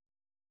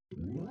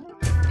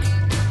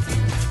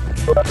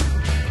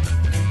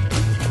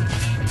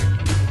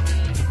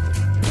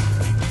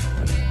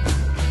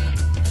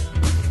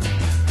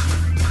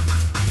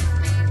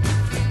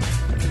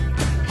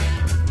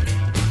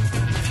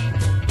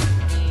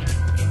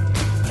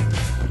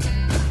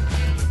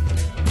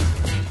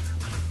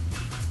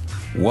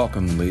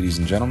Welcome, ladies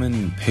and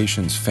gentlemen,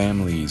 patients,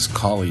 families,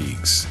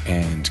 colleagues,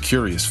 and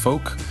curious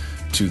folk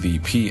to the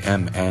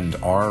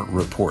PM&R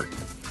Report.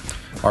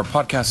 Our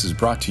podcast is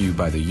brought to you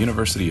by the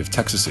University of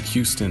Texas at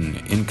Houston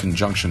in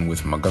conjunction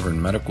with McGovern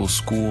Medical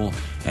School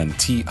and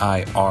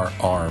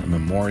TIRR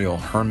Memorial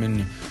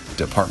Hermann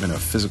Department of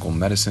Physical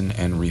Medicine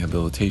and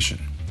Rehabilitation.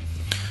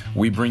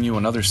 We bring you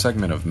another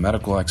segment of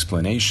medical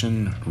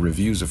explanation,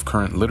 reviews of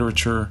current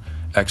literature,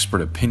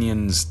 expert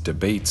opinions,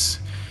 debates,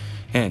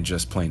 and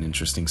just plain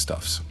interesting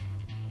stuffs.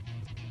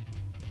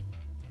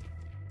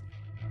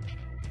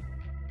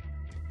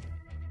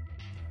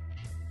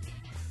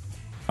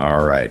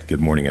 All right. Good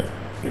morning.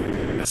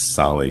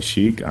 Saleh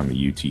Sheikh. I'm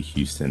a UT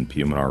Houston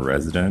PM&R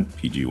resident,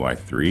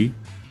 PGY3.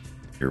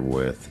 Here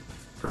with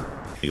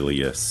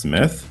Halia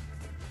Smith.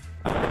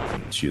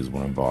 She is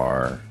one of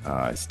our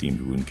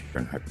esteemed wound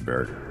care and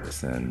hyperbaric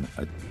medicine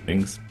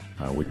things.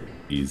 Would you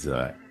please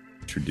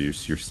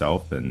introduce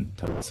yourself and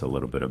tell us a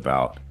little bit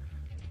about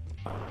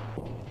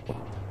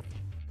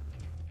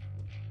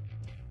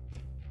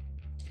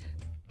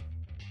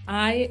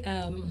I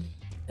am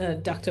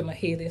Dr.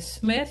 Mahalia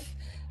Smith.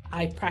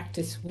 I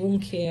practice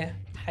wound care,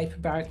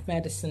 hyperbaric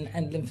medicine,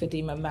 and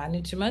lymphedema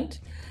management.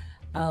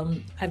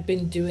 I've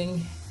been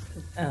doing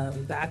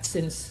that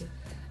since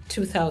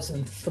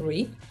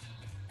 2003.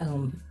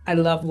 I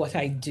love what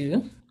I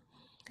do.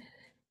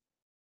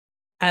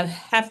 I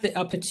have the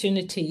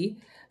opportunity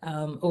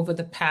over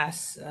the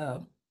past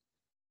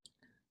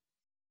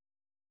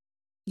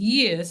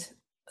years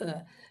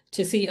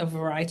to see a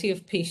variety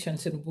of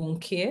patients in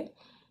wound care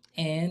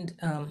and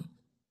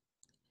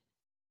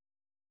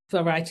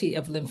variety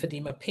of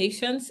lymphedema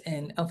patients,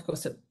 and of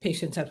course,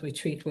 patients that we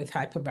treat with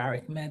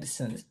hyperbaric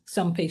medicine,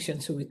 some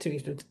patients who we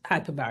treat with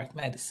hyperbaric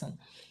medicine.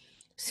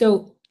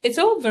 So it's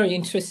all very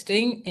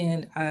interesting,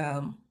 and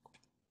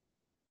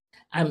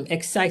I'm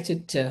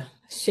excited to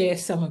share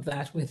some of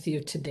that with you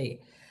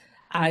today.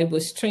 I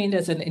was trained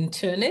as an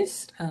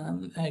internist.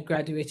 I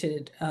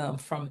graduated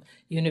from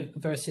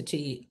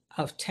University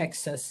of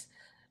Texas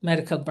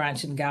Medical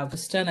Branch in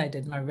Galveston. I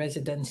did my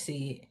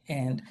residency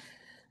and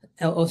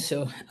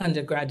also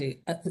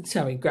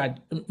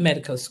grad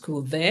medical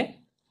school there.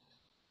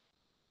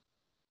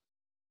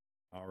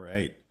 All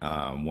right.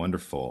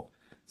 Wonderful.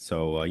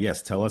 So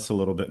yes, tell us a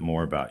little bit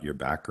more about your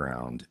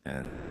background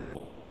and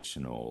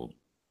professional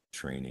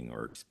training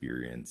or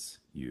experience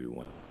you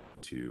want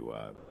to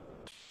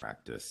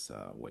practice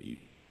what you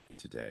do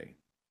today.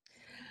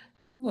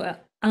 Well,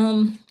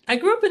 I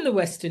grew up in the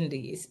West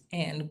Indies,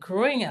 and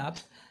growing up,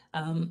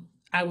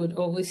 I would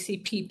always see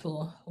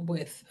people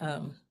with,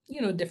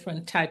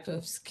 different type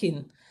of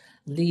skin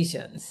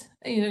lesions.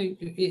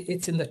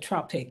 It's in the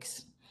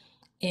tropics.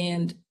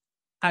 And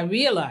I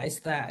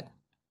realized that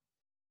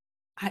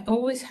I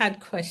always had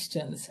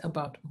questions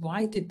about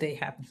why did they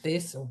have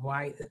this or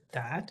why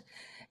that?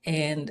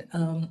 And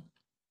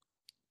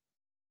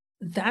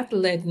that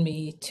led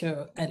me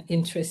to an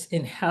interest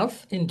in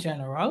health in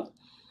general.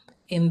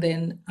 And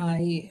then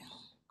I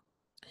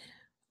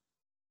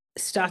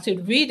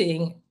started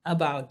reading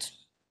about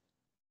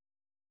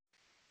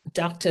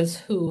doctors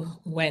who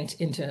went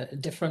into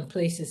different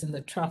places in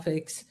the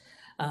tropics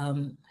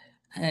and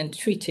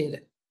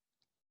treated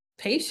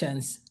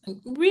patients,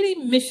 really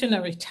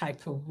missionary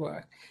type of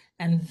work.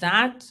 And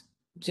that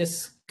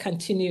just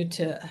continued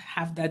to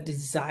have that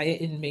desire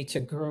in me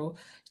to grow,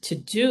 to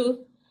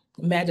do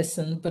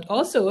medicine, but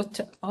also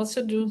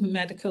to do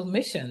medical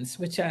missions,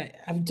 which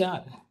I've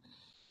done.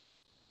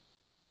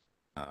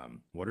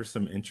 What are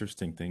some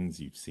interesting things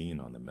you've seen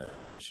on the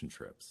mission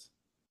trips?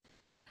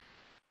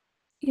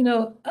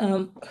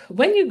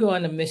 When you go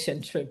on a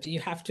mission trip, you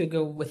have to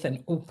go with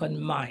an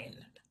open mind,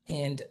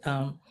 and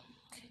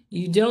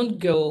you don't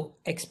go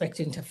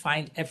expecting to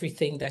find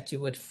everything that you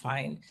would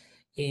find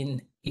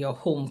in your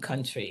home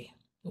country,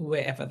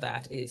 wherever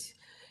that is.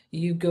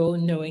 You go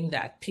knowing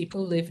that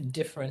people live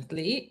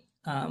differently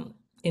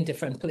in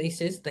different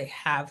places. They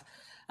have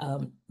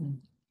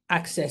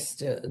access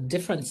to a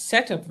different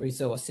set of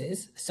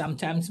resources,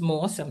 sometimes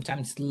more,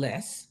 sometimes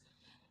less.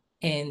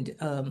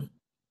 And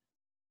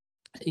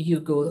you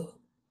go,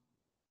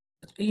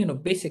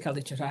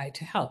 basically to try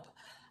to help.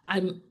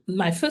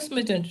 My first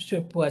mission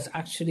trip was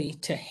actually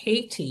to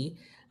Haiti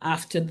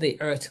after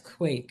the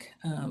earthquake,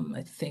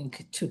 I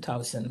think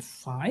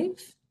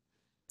 2005.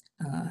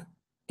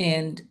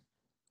 And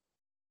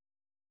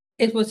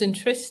it was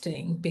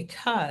interesting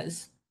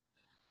because,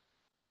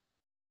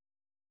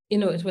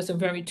 it was a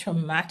very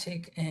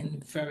traumatic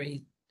and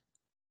very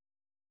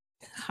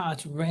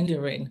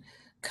heart-rendering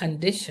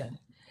condition.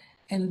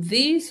 And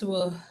these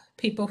were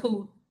people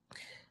who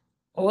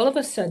all of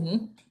a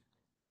sudden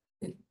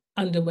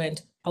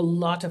underwent a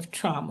lot of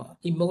trauma,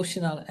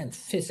 emotional and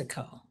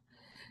physical.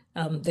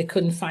 They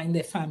couldn't find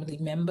their family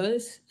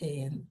members,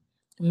 and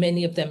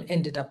many of them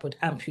ended up with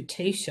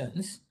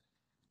amputations.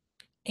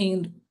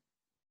 And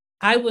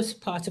I was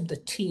part of the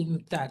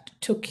team that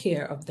took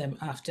care of them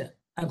after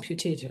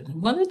amputation.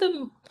 One of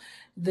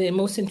the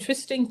most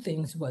interesting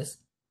things was,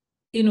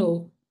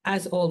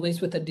 as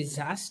always with a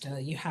disaster,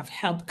 you have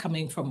help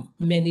coming from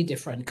many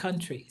different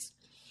countries.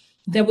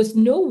 There was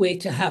no way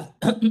to have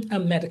a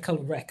medical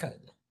record,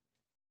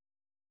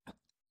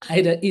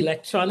 either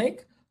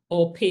electronic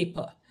or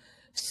paper.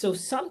 So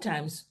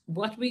sometimes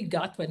what we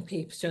got when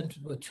patients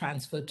were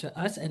transferred to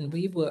us, and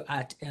we were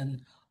at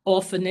an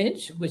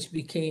orphanage, which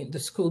the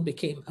school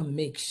became a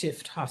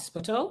makeshift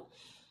hospital.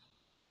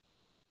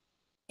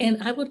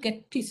 And I would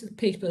get pieces of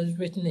papers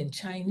written in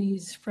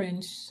Chinese,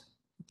 French,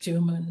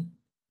 German,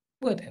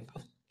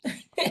 whatever,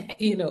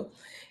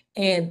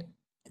 and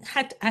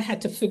I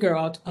had to figure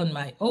out on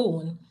my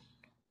own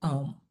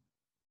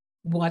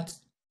what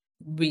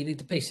really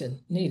the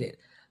patient needed.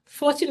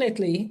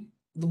 Fortunately,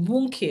 the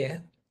wound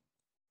care,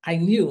 I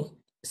knew,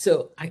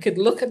 so I could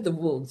look at the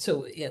wound.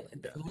 So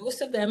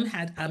most of them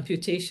had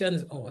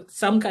amputations or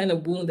some kind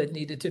of wound that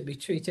needed to be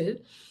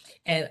treated.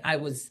 And I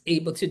was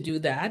able to do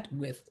that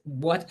with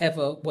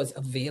whatever was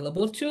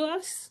available to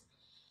us.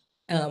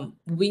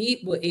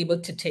 We were able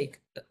to take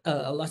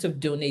a lot of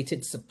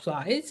donated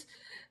supplies.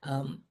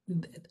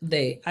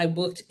 I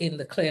worked in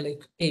the Clear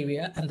Lake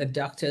area, and the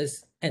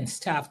doctors and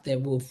staff there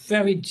were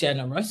very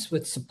generous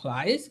with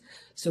supplies.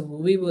 So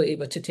we were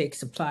able to take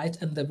supplies,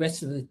 and the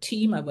rest of the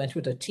team, I went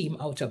with a team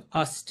out of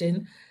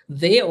Austin.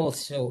 They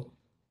also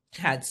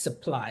had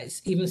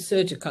supplies, even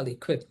surgical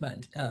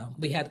equipment.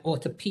 We had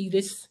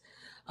orthopedists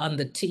on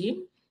the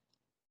team,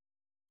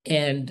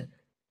 and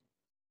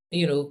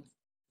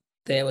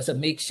there was a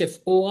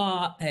makeshift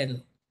OR,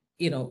 and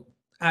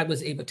I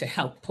was able to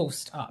help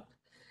post up.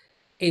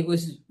 It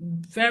was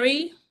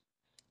very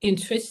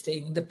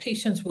interesting. The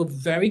patients were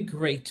very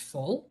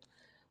grateful.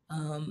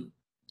 And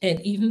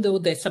even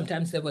though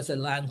sometimes there was a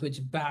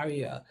language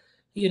barrier,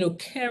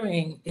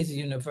 caring is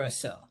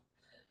universal.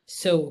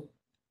 So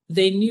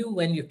they knew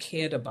when you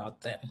cared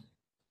about them.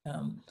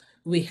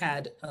 We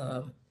had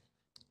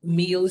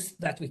meals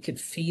that we could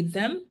feed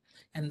them,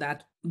 and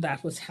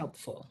that was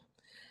helpful.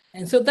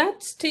 And so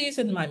that stays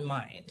in my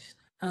mind.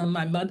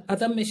 My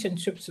other mission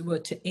trips were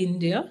to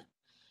India,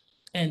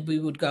 and we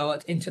would go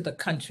out into the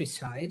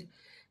countryside.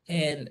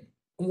 And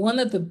one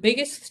of the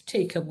biggest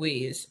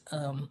takeaways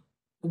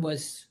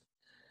was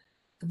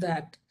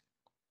that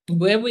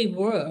where we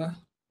were,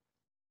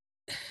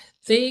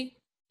 they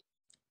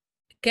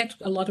get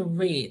a lot of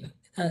rain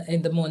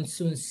in the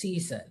monsoon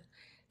season,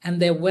 and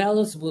their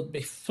wells would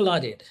be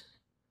flooded.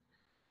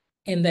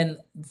 And then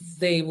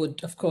they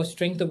would, of course,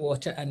 drink the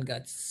water and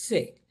got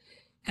sick.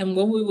 And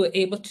what we were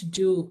able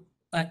to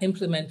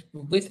implement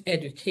with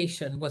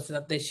education was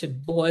that they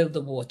should boil the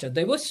water.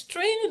 They were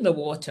straining the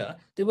water.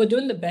 They were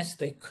doing the best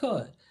they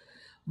could,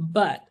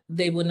 but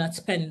they were not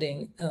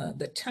spending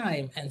the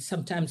time. And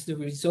sometimes the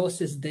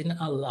resources didn't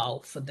allow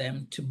for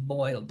them to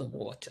boil the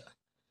water.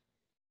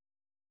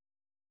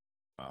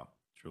 Wow,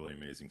 truly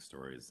amazing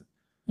stories.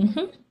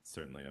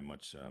 Certainly a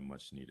much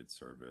needed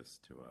service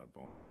to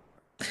bone.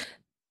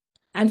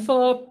 And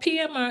for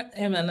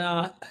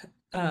PM&R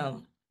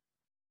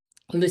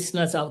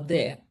listeners out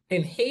there,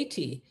 in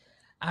Haiti,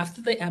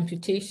 after the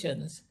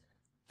amputations,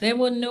 there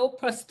were no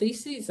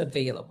prostheses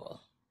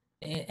available.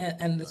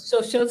 And the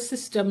social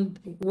system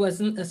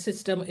wasn't a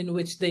system in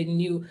which they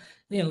knew,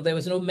 there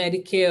was no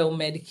Medicare or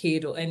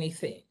Medicaid or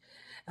anything.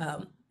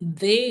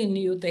 They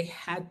knew they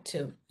had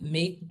to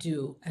make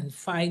do and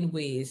find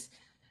ways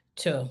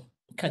to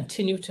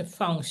continue to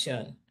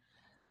function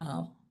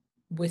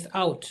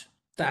without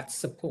that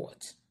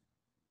support.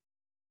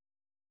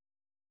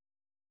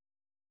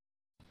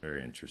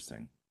 Very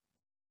interesting.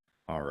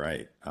 All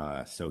right.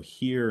 So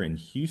here in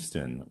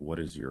Houston, what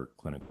is your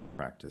clinical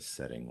practice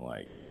setting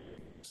like?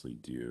 Mostly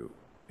do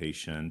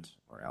patient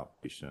or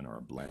outpatient or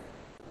a blend?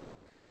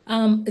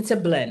 It's a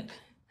blend.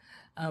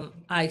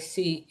 I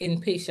see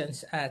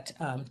inpatients at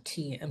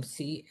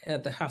TMC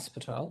at the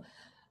hospital.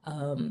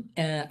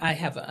 And I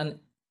have an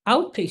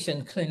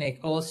outpatient clinic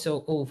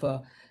also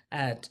over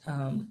at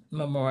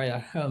Memorial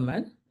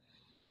Hermann.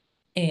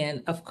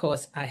 And of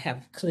course, I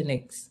have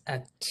clinics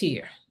at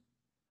TIER.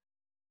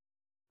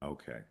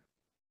 Okay.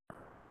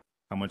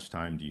 How much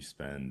time do you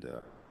spend in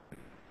a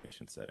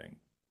patient setting?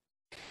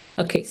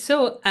 Okay,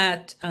 so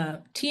at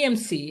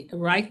TMC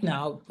right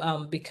now,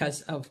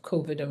 because of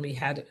COVID and we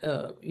had,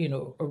 a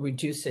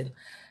reducing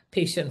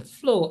patient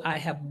flow, I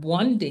have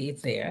 1 day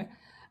there.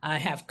 I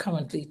have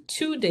currently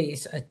 2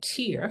 days at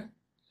TIER,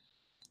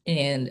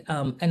 and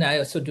I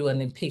also do an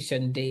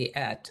inpatient day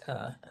at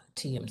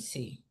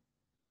TMC.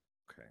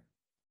 Okay.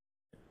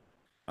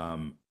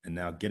 And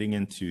now getting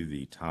into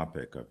the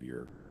topic of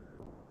your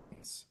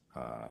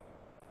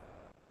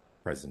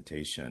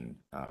presentation,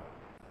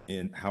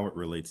 in how it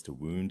relates to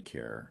wound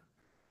care,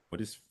 what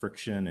is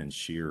friction and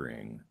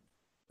shearing?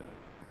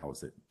 How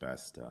is it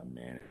best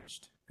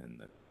managed in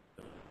the?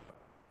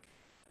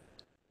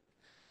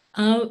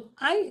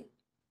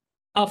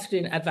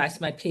 often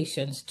advise my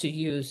patients to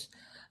use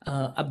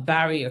a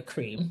barrier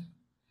cream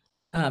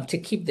to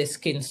keep the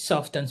skin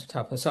soft and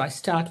supple. So I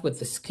start with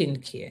the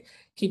skincare,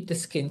 keep the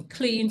skin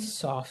clean,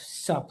 soft,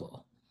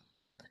 supple.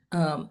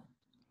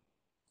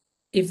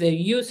 If they're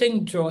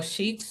using draw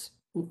sheets,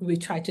 we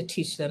try to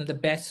teach them the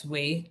best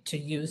way to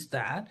use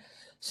that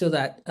so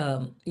that,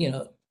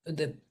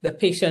 the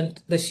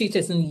sheet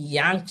isn't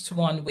yanked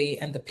one way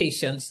and the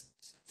patients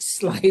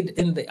slide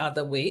in the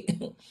other way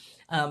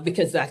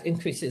because that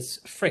increases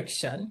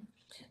friction.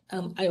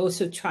 I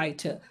also try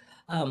to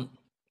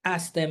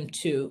ask them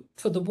to,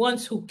 for the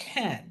ones who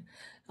can,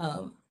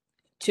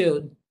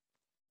 to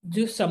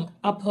do some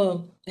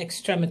upper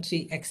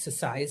extremity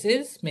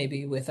exercises,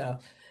 maybe with a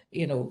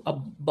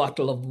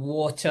bottle of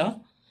water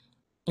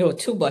or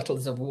 2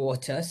 bottles of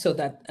water, so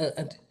that,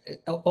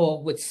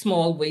 or with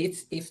small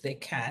weights if they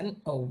can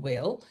or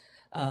will,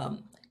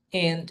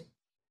 and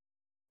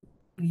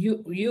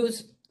you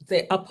use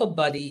the upper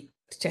body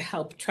to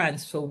help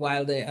transfer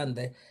while they're on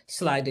the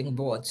sliding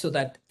board, so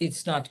that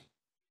it's not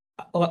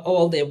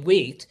all their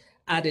weight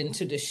adding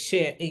to the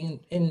shear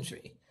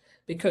injury,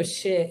 because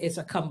shear is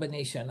a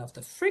combination of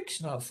the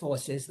frictional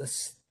forces,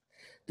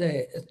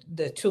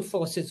 the two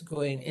forces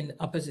going in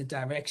opposite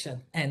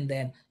direction, and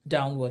then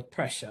downward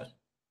pressure.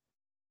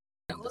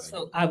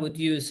 Also, I would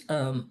use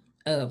a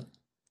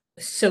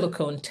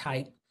silicone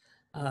type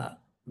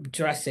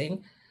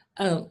dressing.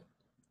 A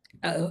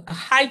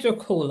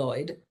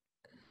hydrocolloid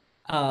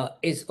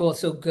is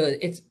also good.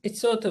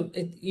 It's sort of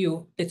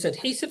it's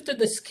adhesive to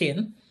the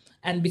skin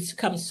and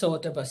becomes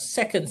sort of a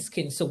second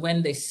skin. So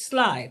when they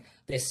slide,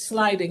 they're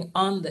sliding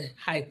on the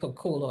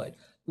hypocolloid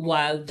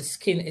while the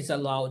skin is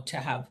allowed to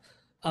have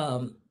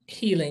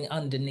healing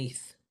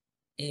underneath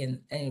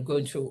and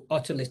going through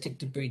autolytic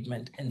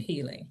debridement and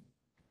healing.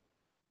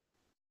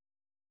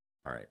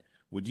 All right.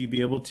 Would you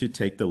be able to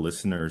take the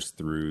listeners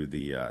through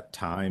the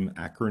TIME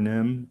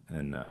acronym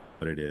and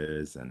what it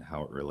is and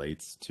how it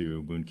relates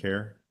to wound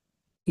care?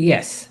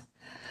 Yes.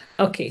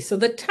 Okay, so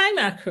the TIME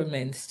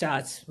acronym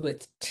starts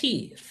with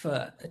T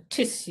for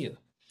tissue.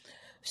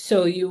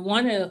 So you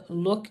want to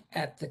look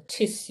at the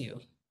tissue,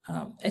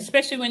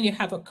 especially when you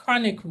have a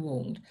chronic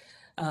wound.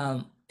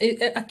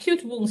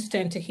 Acute wounds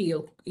tend to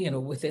heal,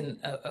 within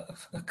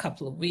a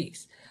couple of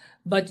weeks.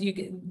 But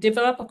you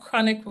develop a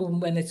chronic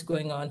wound when it's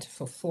going on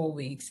for 4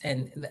 weeks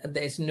and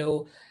there's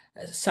no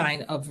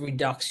sign of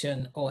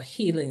reduction or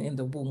healing in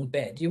the wound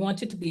bed. You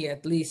want it to be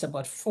at least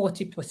about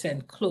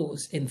 40%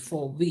 closed in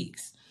 4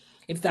 weeks.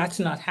 If that's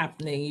not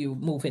happening, you're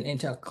moving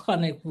into a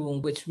chronic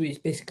wound, which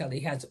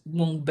basically has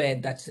wound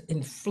bed that's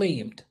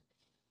inflamed.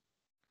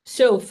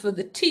 So for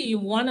the T, you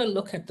want to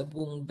look at the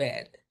wound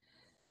bed.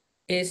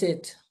 Is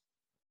it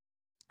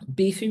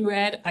beefy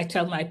red? I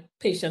tell my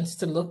patients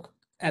to look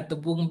at the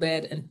wound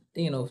bed and,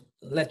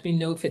 let me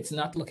know if it's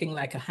not looking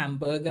like a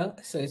hamburger.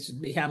 So it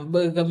should be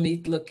hamburger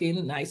meat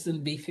looking, nice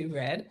and beefy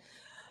red.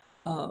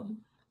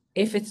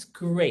 If it's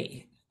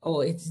gray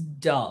or it's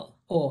dull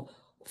or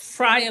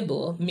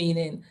friable,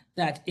 meaning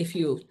that if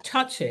you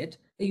touch it,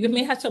 you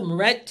may have some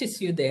red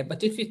tissue there,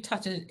 but if you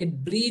touch it,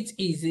 it bleeds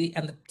easy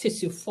and the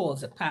tissue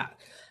falls apart.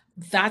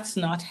 That's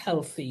not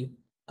healthy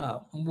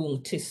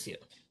wound tissue.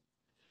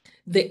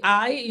 The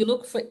eye, you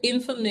look for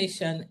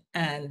inflammation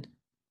and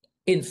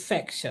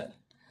infection.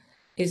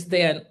 Is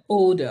there an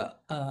odor?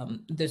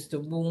 Does the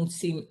wound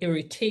seem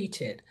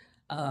irritated?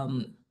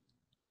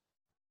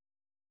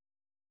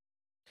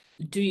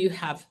 Do you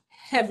have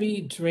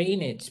heavy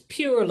drainage,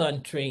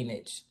 purulent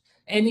drainage?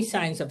 Any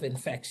signs of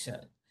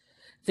infection?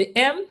 The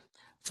M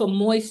for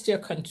moisture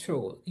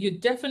control. You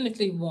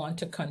definitely want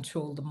to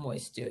control the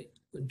moisture.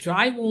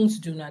 Dry wounds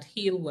do not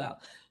heal well.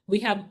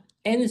 We have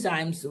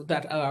enzymes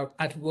that are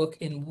at work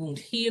in wound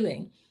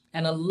healing,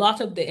 and a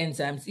lot of the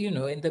enzymes,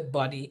 in the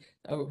body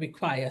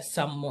require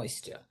some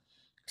moisture.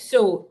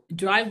 So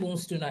dry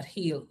wounds do not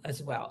heal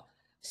as well.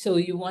 So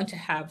you want to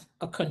have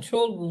a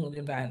controlled wound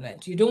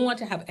environment. You don't want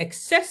to have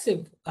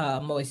excessive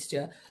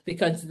moisture,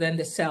 because then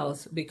the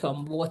cells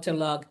become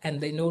waterlogged and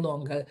they no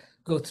longer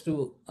go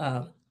through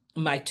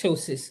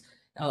mitosis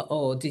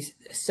or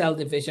cell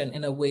division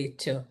in a way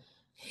to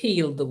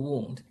heal the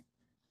wound.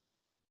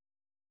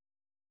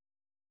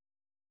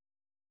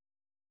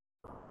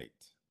 All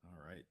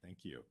right.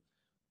 Thank you.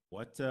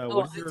 I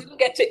didn't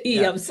get to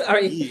E. Yeah. I'm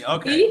sorry. E.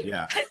 Okay.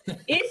 Yeah.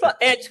 E for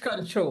edge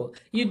control.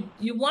 You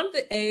want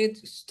the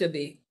edge to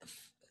be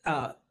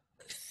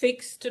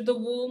fixed to the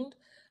wound.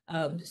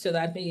 So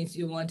that means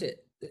you want to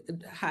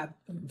have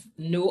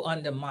no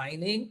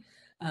undermining.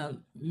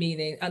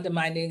 Meaning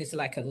undermining is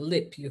like a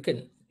lip. You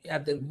can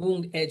at the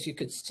wound edge, you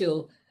could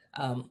still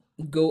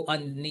go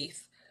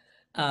underneath.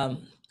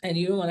 And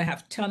you don't want to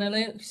have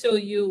tunneling. So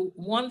you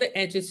want the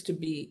edges to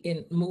be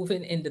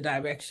moving in the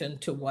direction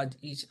toward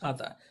each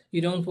other.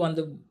 You don't want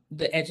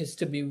the edges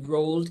to be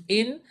rolled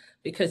in,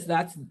 because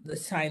that's the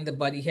sign the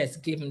body has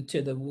given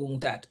to the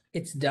wound that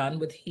it's done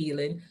with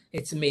healing.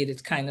 It's made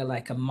it kind of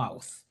like a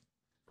mouth.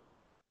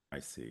 I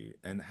see.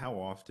 And how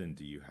often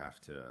do you have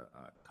to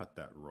cut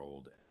that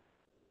rolled?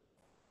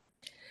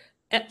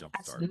 As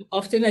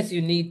often as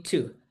you need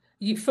to.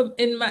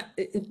 in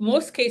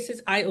most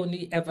cases, I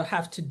only ever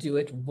have to do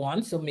it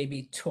once or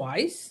maybe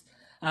twice.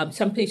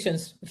 Some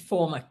patients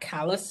form a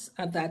callus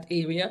at that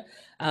area.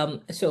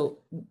 So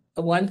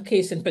one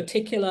case in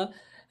particular,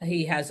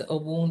 he has a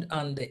wound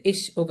on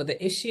over the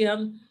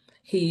ischium.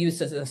 He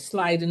uses a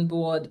sliding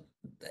board.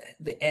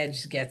 The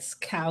edge gets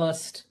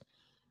calloused,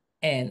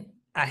 and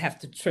I have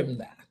to trim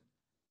that.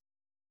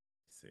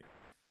 See.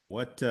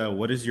 What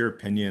is your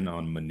opinion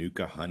on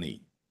Manuka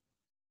honey?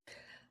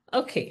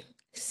 Okay,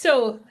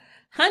 so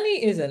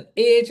honey is an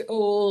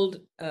age-old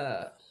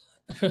a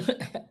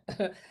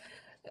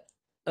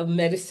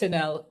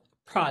medicinal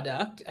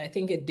product. I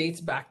think it dates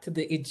back to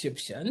the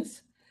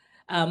Egyptians.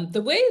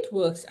 The way it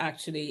works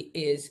actually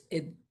is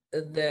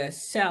the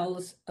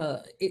cells,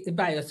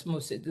 by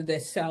osmosis, the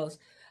cells,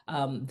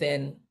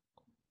 then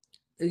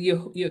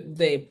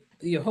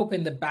you're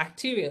hoping the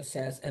bacterial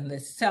cells and the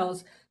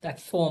cells that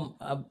form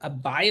a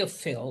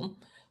biofilm,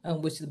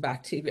 which the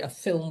bacteria, a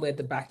film where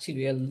the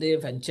bacteria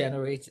live and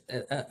generate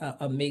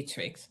a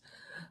matrix,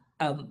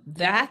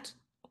 that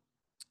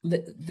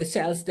the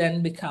cells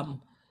then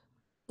become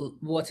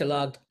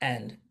waterlogged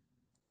and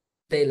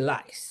they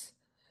lyse.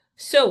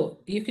 So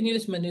you can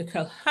use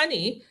Manuka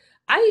honey.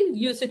 I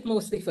use it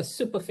mostly for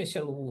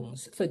superficial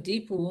wounds. For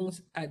deep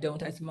wounds, I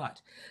don't as much.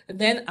 And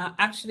then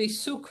actually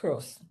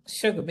sucrose,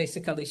 sugar,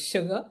 basically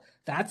sugar,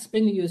 that's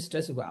been used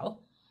as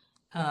well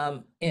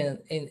in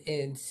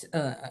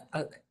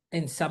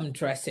some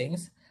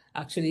dressings.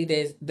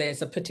 Actually,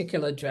 there's a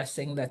particular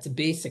dressing that's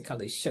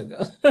basically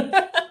sugar.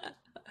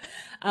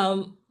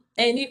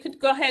 And you could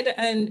go ahead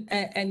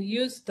and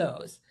use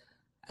those.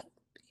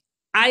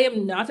 I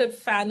am not a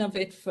fan of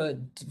it for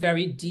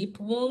very deep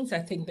wounds. I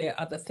think there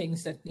are other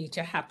things that need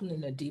to happen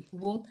in a deep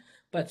wound,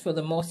 but for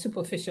the more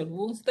superficial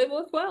wounds, they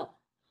work well.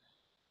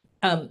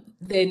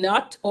 They're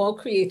not all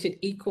created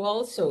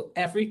equal, so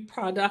every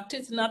product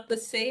is not the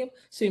same.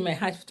 So you may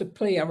have to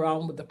play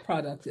around with the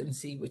product and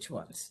see which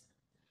ones.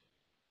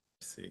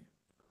 See.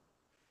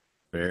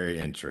 Very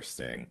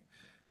interesting.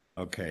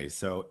 Okay,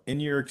 so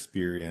in your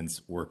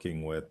experience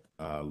working with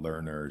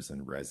learners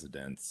and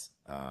residents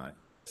in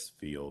this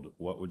field,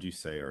 what would you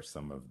say are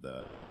some of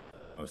the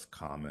most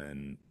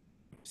common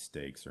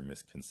mistakes or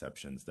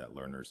misconceptions that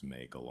learners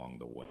make along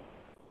the way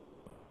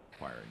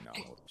acquiring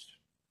knowledge?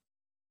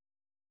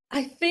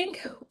 I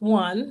think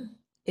one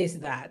is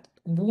that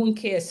wound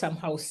care is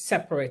somehow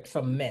separate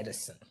from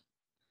medicine.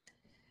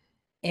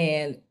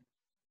 And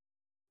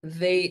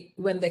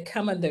when they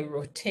come and they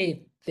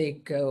rotate, they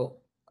go,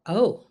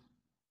 oh,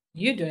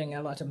 you're doing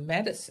a lot of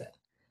medicine,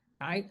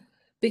 right?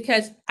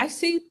 Because I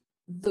see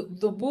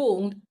the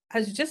wound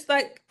as just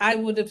like I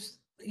would have,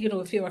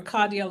 if you're a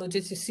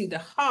cardiologist, you see the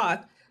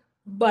heart,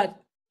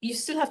 but you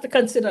still have to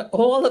consider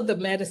all of the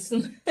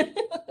medicine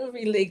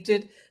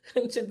related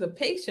to the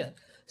patient.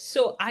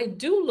 So I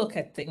do look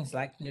at things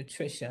like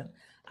nutrition.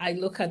 I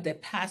look at their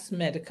past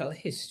medical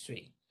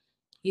history.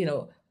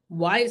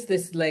 Why is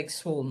this leg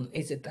swollen?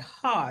 Is it the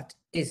heart?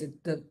 Is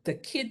it the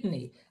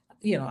kidney?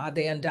 Are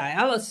they on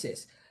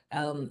dialysis?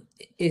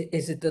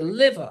 Is it the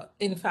liver?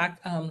 In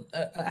fact,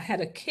 I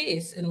had a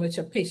case in which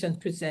a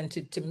patient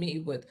presented to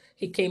me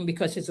he came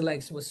because his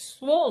legs were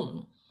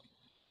swollen.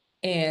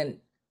 And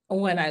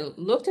when I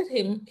looked at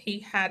him, he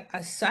had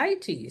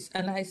ascites.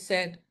 And I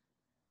said,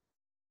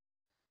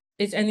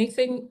 is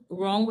anything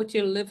wrong with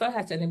your liver?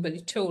 Has anybody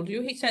told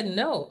you? He said,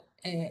 no.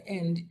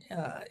 And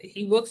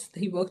he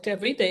worked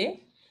every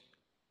day.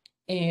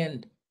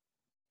 And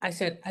I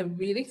said, I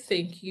really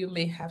think you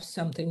may have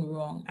something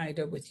wrong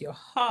either with your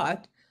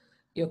heart,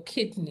 your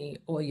kidney,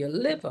 or your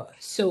liver.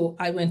 So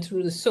I went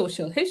through the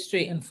social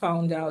history and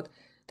found out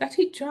that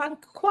he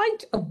drank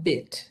quite a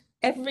bit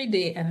every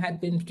day and had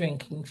been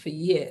drinking for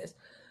years.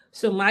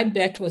 So my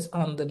bet was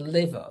on the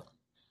liver.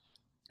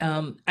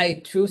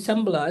 I drew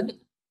some blood.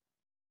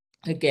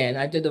 Again,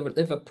 I did a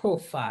liver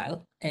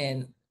profile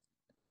and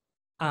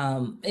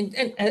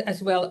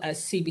as well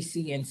as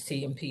CBC and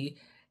CMP,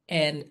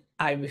 and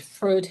I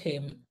referred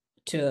him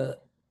to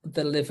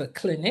the liver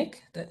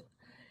clinic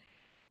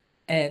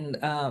and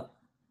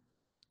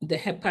the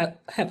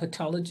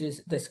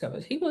hepatologist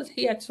discovered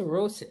he had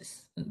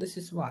cirrhosis, and this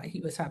is why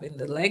he was having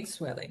the leg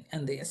swelling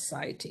and the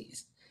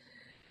ascites.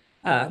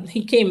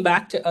 He came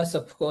back to us,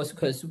 of course,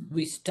 because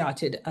we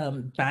started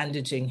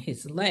bandaging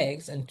his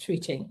legs and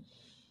treating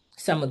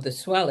some of the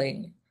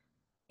swelling,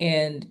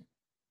 and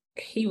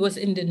he was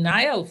in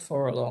denial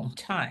for a long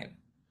time.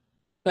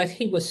 But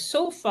he was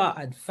so far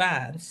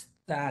advanced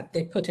that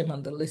they put him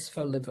on the list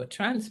for liver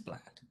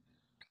transplant.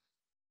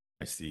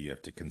 I see you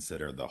have to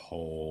consider the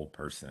whole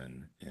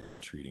person in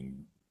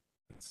treating.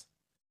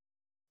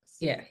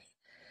 Yeah.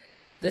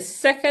 The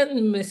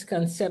second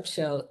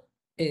misconception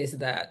is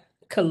that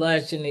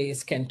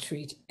collagenase can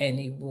treat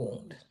any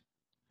wound.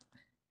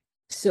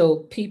 So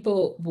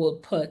people will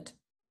put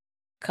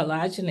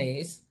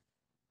collagenase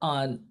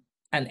on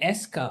an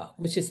eschar,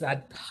 which is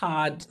that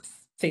hard,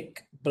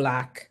 thick,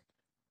 black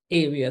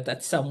area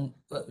that some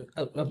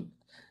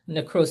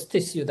necrosed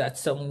tissue that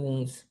some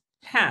wounds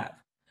have.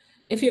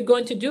 If you're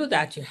going to do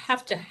that, you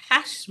have to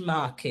hash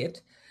mark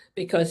it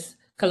because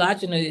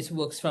collagenase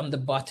works from the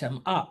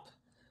bottom up.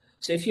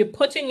 So if you're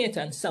putting it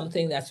on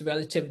something that's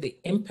relatively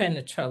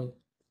impenetrable,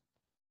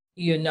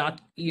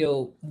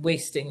 you're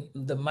wasting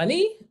the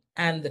money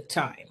and the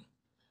time.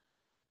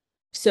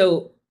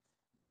 So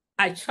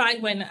I try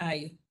when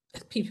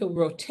people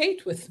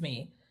rotate with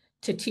me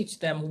to teach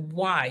them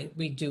why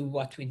we do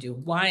what we do.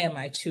 Why am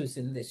I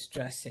choosing this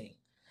dressing?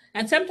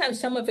 And sometimes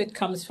some of it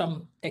comes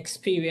from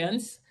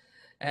experience,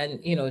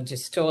 and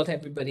just told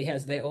everybody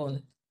has their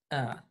own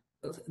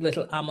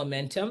little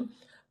armamentum.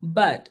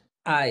 But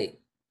I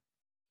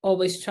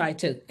always try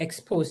to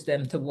expose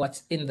them to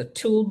what's in the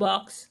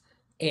toolbox,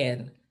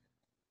 and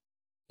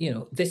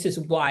this is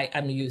why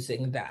I'm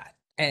using that.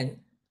 And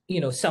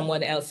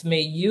someone else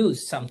may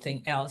use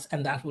something else,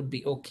 and that would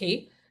be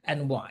okay,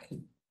 and why.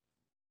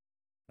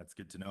 That's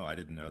good to know. I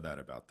didn't know that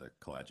about the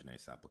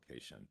collagenase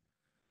application.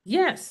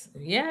 Yes.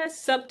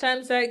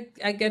 Sometimes I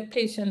get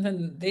patients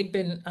and they've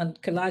been on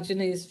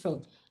collagenase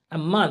for a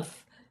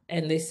month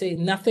and they say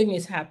nothing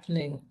is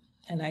happening,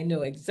 and I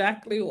know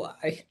exactly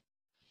why.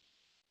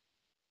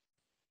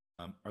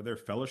 Are there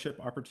fellowship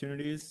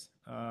opportunities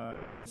in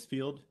this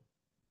field?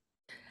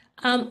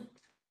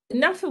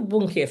 Not for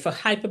wound care. For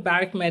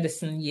hyperbaric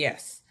medicine,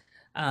 yes,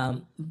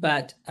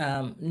 but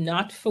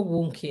not for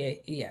wound care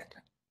yet.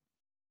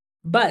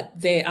 But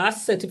there are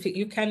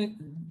you can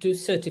do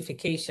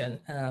certification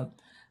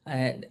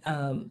and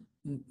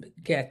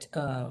get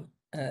a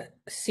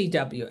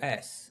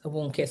CWS, a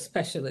wound care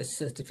specialist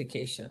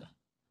certification.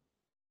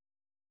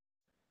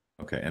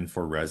 Okay, and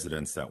for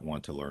residents that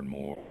want to learn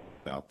more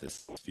about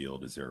this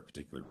field, is there a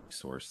particular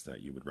resource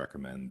that you would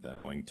recommend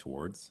going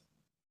towards?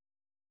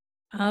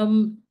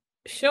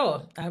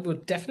 Sure, I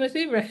would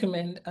definitely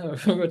recommend a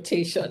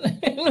rotation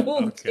in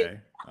wound care. Okay,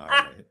 all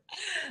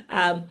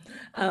right.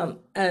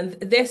 And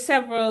there's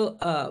several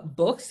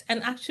books,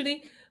 and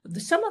actually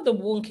some of the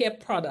wound care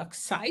product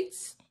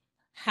sites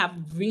have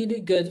really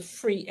good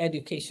free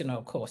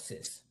educational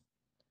courses.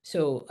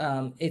 So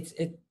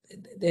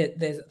there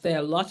are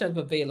a lot of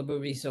available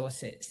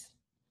resources.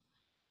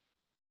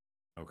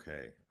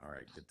 Okay, all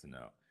right, good to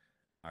know.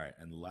 All right,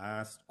 and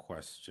last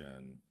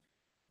question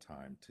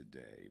time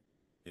today.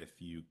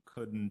 If you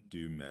couldn't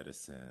do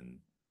medicine,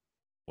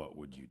 what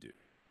would you do?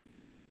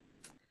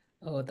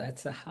 Oh,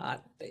 that's a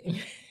hard thing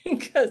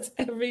because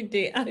every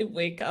day I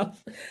wake up,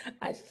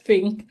 I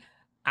think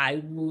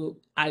I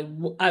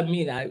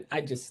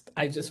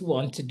just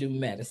want to do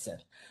medicine.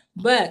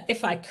 But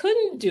if I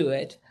couldn't do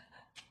it,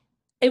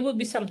 it would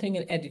be something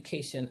in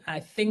education.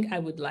 I think I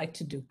would like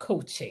to do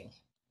coaching,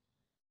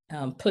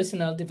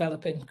 personal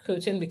development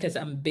coaching, because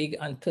I'm big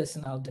on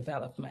personal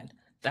development.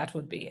 That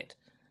would be it.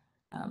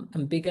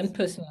 I'm big on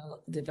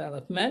personal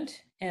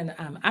development, and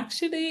I'm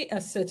actually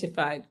a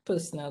certified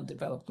personal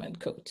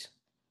development coach.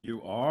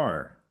 You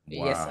are?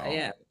 Wow. Yes, I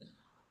am.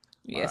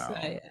 Yes, Wow.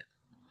 I am.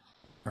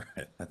 All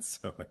right, that's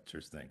so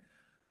interesting.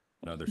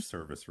 Another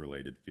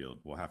service-related field.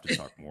 We'll have to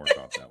talk more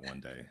about that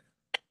one day.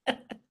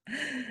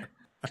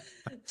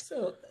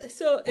 So it's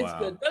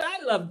good, but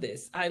I love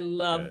this. I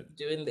love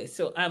doing this.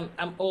 So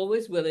I'm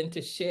always willing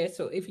to share.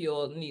 So if you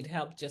all need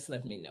help, just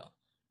let me know.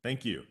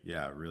 Thank you.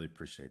 Yeah, I really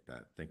appreciate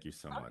that. Thank you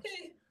so much.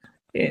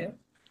 Yeah.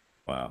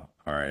 Wow.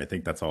 All right. I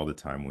think that's all the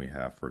time we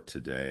have for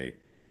today.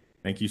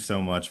 Thank you so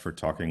much for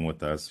talking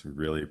with us. We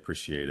really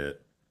appreciate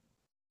it.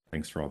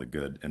 Thanks for all the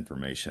good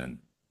information.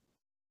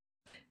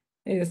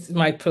 It's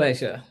my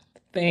pleasure.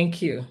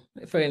 Thank you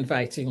for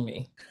inviting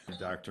me.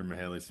 Dr.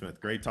 Mahalie Smith,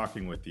 great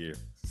talking with you.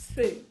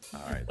 See.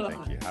 All right.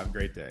 Thank you. Have a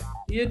great day.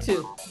 You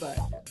too. Bye.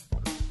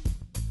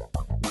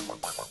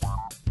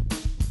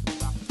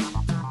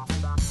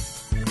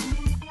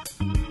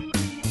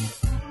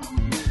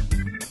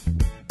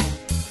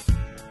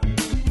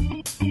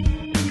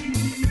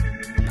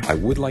 I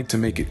would like to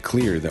make it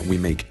clear that we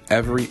make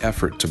every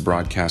effort to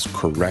broadcast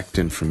correct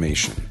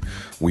information.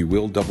 We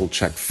will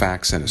double-check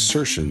facts and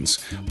assertions,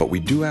 but we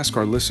do ask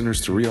our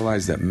listeners to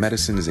realize that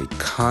medicine is a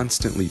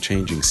constantly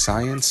changing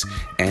science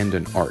and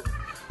an art.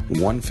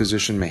 One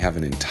physician may have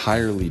an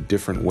entirely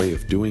different way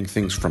of doing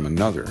things from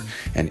another,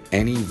 and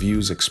any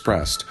views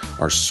expressed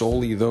are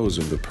solely those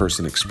of the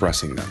person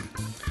expressing them.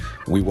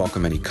 We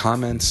welcome any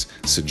comments,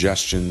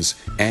 suggestions,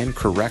 and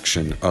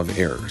correction of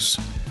errors.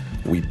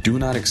 We do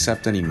not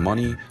accept any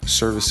money,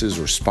 services,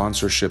 or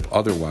sponsorship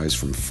otherwise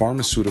from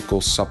pharmaceutical,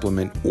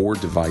 supplement, or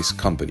device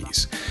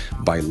companies.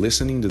 By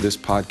listening to this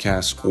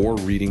podcast or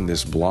reading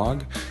this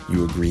blog,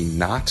 you agree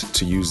not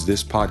to use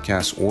this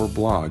podcast or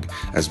blog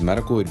as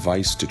medical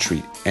advice to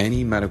treat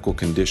any medical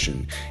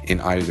condition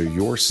in either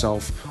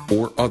yourself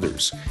or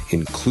others,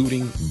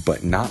 including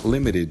but not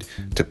limited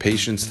to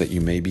patients that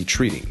you may be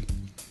treating.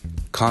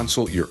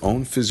 Consult your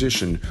own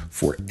physician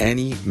for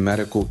any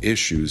medical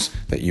issues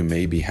that you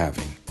may be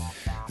having.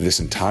 This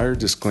entire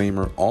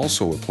disclaimer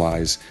also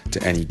applies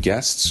to any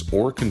guests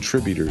or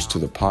contributors to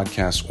the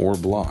podcast or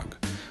blog.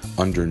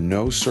 Under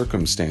no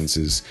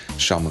circumstances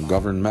shall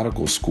McGovern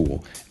Medical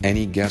School,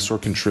 any guests or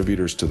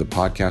contributors to the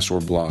podcast or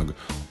blog,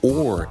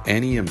 or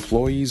any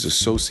employees,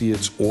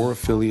 associates, or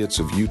affiliates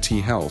of UT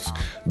Health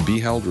be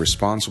held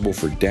responsible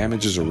for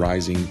damages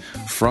arising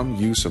from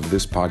use of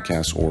this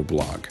podcast or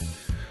blog.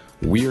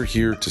 We are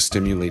here to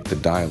stimulate the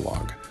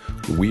dialogue.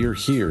 We are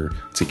here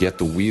to get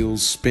the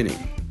wheels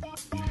spinning.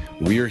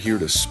 We are here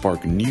to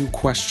spark new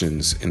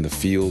questions in the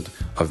field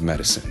of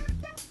medicine.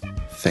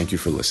 Thank you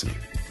for listening.